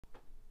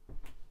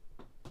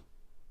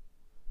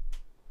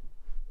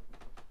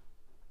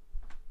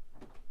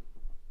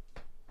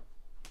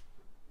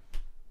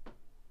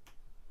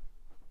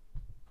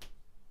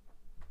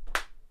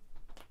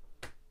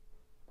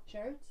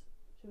shirts?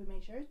 Should we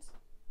make shirts?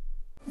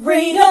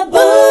 Read a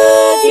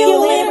book, you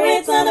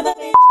illiterate son of a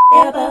bitch.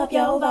 Step up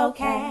your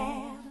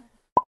vocab.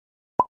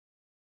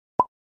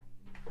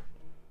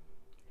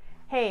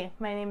 Hey,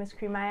 my name is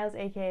Cree Miles,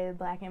 aka the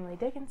Black Emily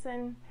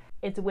Dickinson.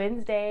 It's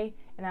Wednesday,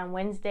 and on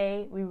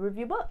Wednesday we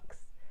review books.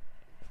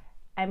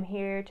 I'm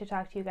here to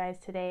talk to you guys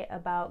today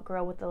about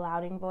Girl with the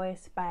Louding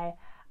Voice by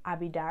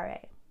Abi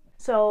Dare.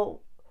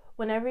 So,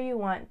 whenever you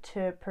want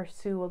to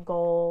pursue a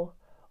goal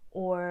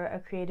or a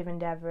creative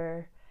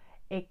endeavor,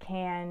 it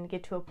can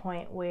get to a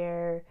point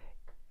where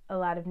a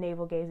lot of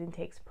navel-gazing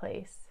takes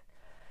place.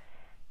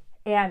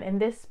 And in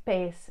this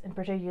space in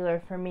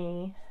particular, for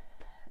me,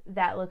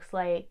 that looks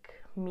like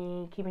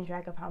me keeping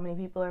track of how many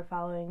people are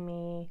following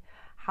me,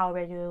 how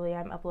regularly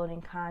I'm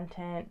uploading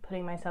content,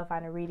 putting myself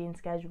on a reading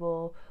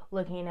schedule,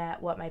 looking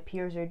at what my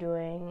peers are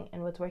doing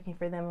and what's working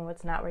for them and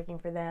what's not working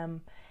for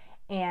them.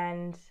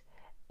 And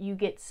you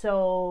get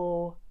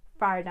so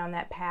far down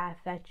that path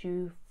that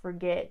you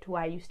forget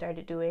why you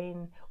started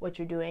doing what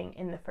you're doing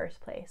in the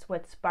first place,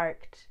 what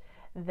sparked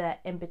the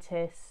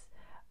impetus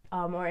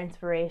or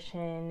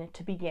inspiration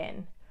to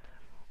begin.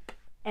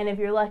 And if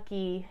you're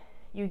lucky,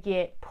 you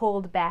get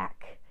pulled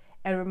back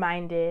and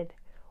reminded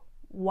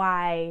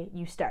why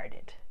you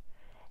started.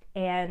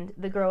 And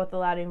The Girl with the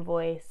Louding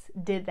Voice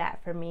did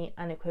that for me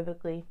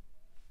unequivocally.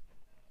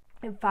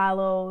 It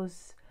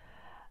follows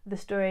the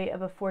story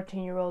of a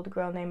 14-year-old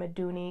girl named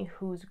Adunni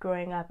who's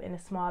growing up in a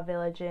small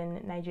village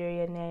in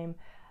Nigeria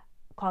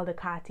called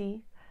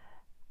Ikati,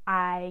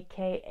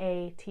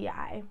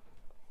 I-K-A-T-I.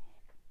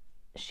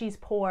 She's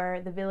poor,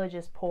 the village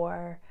is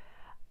poor,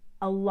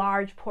 a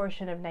large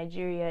portion of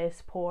Nigeria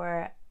is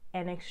poor,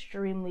 an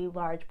extremely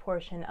large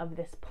portion of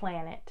this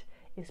planet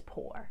is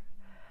poor.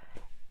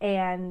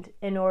 And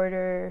in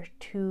order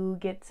to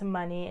get some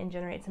money and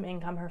generate some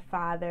income, her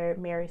father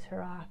marries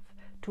her off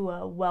to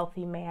a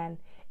wealthy man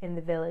in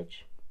the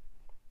village.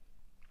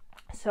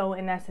 So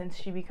in essence,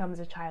 she becomes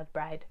a child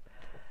bride.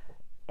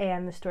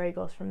 And the story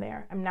goes from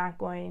there. I'm not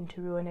going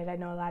to ruin it. I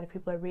know a lot of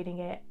people are reading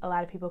it. A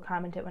lot of people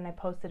commented when I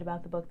posted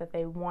about the book that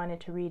they wanted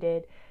to read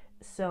it.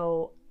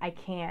 So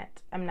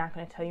I'm not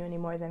going to tell you any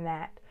more than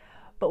that.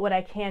 But what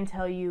I can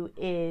tell you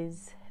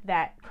is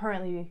that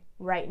currently,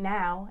 right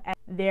now,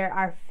 there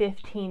are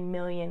 15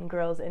 million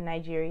girls in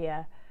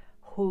Nigeria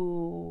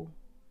who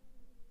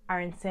are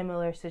in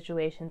similar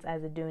situations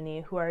as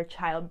Adunni, who are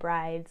child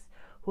brides,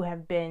 who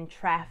have been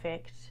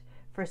trafficked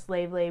for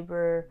slave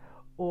labor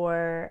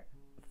or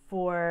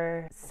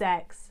for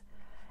sex.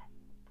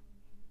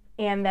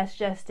 And that's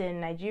just in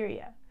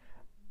Nigeria.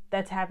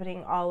 That's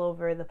happening all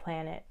over the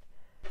planet.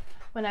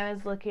 When I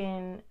was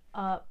looking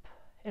up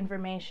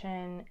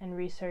information and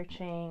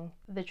researching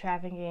the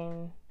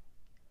trafficking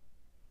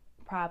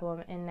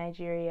problem in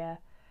Nigeria,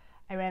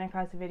 I ran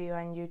across a video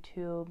on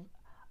YouTube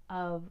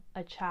of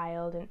a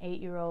child, an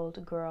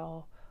 8-year-old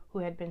girl, who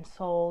had been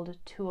sold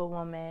to a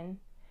woman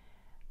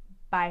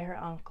by her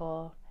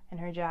uncle, and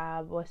her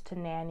job was to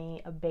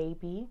nanny a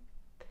baby.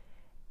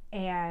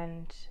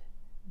 And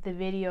the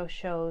video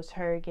shows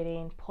her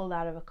getting pulled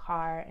out of a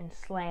car and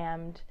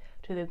slammed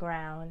to the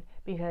ground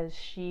because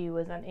she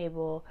was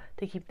unable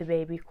to keep the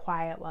baby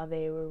quiet while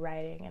they were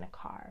riding in a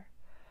car.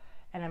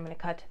 And I'm going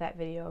to cut to that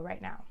video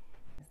right now.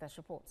 That's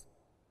reports.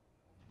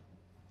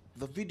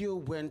 The video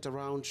went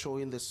around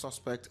showing the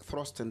suspect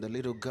thrusting the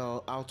little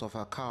girl out of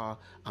her car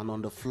and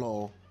on the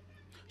floor.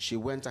 She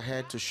went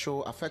ahead to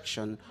show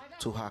affection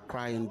to her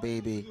crying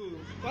baby.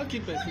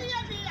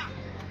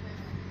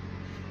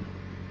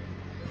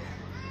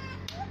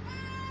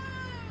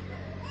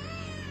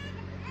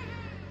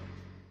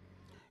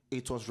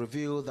 It was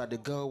revealed that the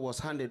girl was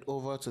handed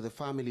over to the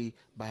family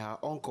by her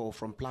uncle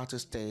from Plateau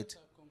State,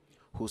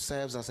 who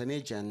serves as an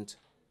agent.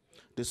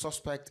 The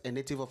suspect, a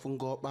native of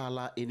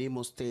Ngobala in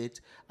Imo State,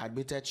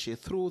 admitted she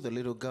threw the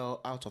little girl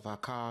out of her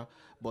car,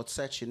 but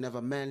said she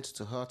never meant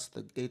to hurt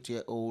the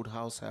 8-year-old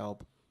house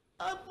help.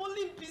 I'm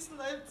only peace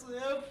life to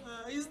help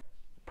her.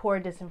 Poor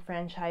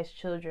disenfranchised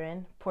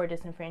children, poor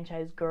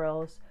disenfranchised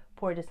girls,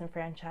 poor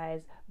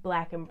disenfranchised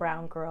black and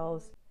brown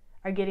girls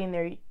are getting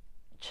their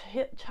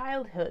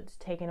childhoods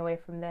taken away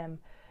from them,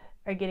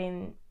 are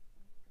getting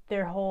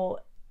their whole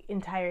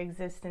entire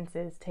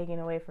existences taken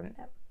away from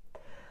them.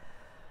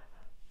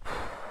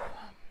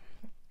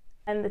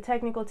 And the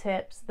technical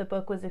tips, the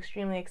book was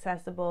extremely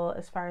accessible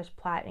as far as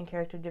plot and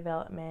character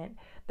development.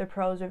 The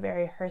prose were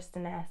very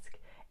Hurston-esque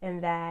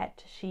in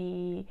that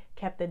she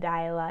kept the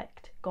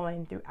dialect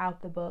going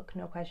throughout the book,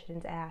 no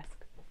questions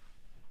asked,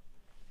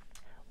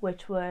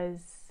 which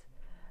was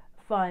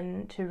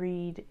fun to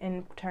read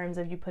in terms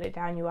of you put it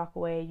down, you walk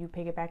away, you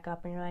pick it back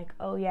up, and you're like,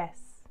 oh yes,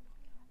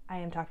 I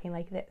am talking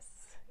like this.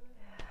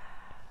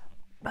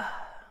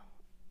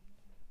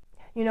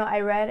 You know, I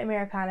read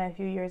Americana a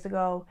few years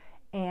ago,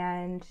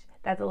 and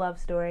that's a love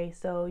story.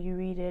 So you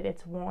read it,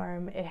 it's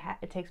warm,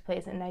 it takes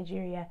place in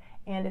Nigeria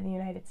and in the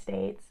United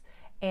States,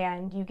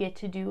 and you get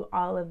to do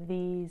all of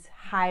these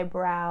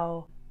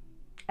highbrow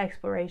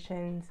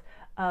explorations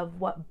of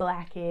what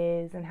black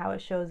is and how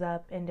it shows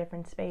up in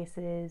different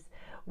spaces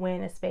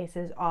when a space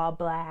is all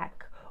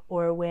black,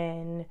 or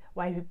when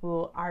white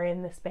people are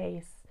in the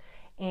space.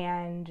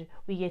 And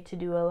we get to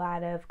do a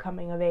lot of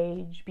coming of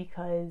age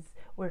because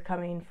we're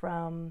coming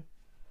from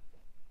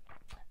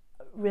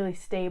really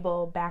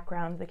stable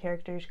backgrounds. The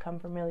characters come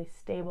from really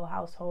stable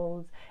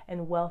households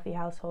and wealthy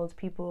households.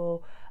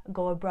 People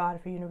go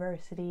abroad for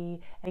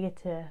university and get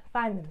to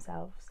find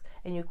themselves.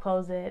 And you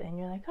close it and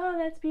you're like, oh,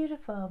 that's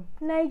beautiful,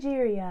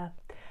 Nigeria.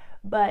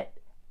 But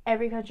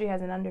every country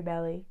has an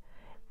underbelly,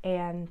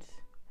 and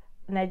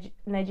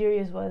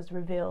Nigeria's was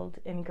revealed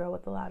in Girl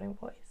with the Loud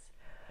Voice.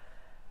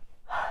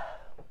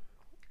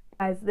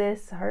 As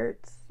this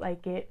hurts,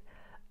 like it,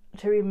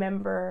 to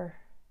remember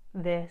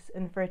this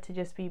and for it to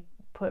just be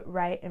put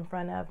right in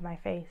front of my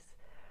face,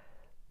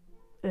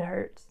 it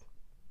hurts.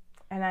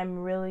 And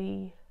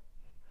I'm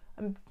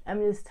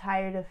just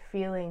tired of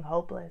feeling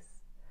hopeless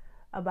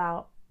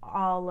about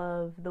all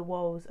of the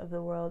woes of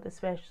the world,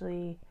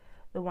 especially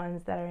the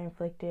ones that are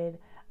inflicted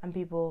on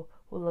people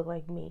who look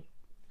like me.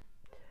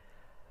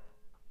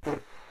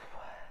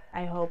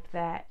 I hope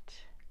that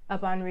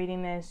upon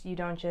reading this, you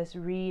don't just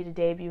read a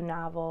debut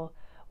novel,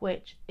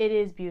 which it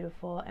is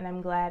beautiful, and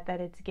I'm glad that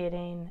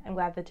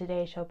the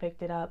Today Show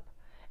picked it up,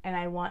 and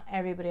I want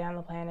everybody on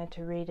the planet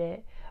to read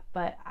it,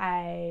 but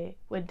I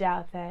would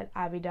doubt that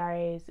Abi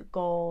Dare's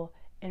goal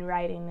in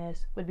writing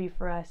this would be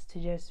for us to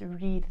just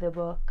read the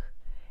book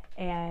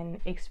and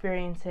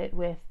experience it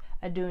with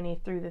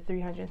Adunni through the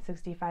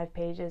 365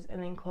 pages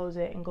and then close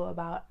it and go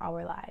about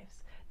our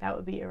lives. That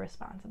would be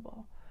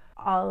irresponsible.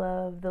 All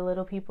of the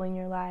little people in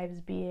your lives,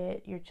 be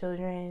it your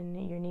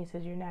children, your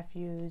nieces, your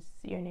nephews,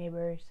 your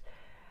neighbors,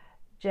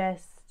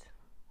 just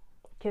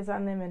kiss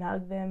on them and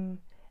hug them,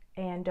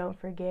 and don't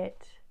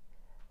forget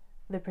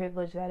the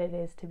privilege that it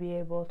is to be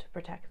able to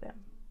protect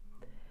them,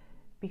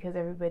 because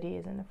everybody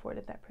isn't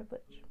afforded that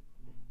privilege.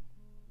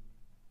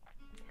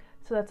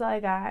 So that's all I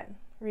got.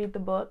 Read the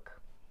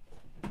book.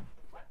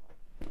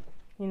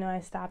 You know, I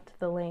stopped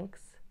the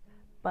links,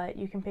 but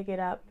you can pick it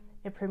up.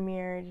 It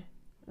premiered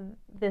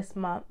this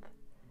month,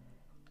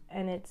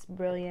 and it's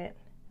brilliant.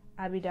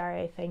 Abi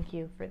Dare, thank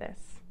you for this.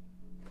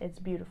 It's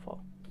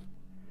beautiful.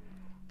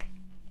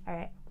 All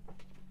right.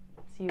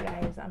 See you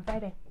guys on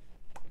Friday.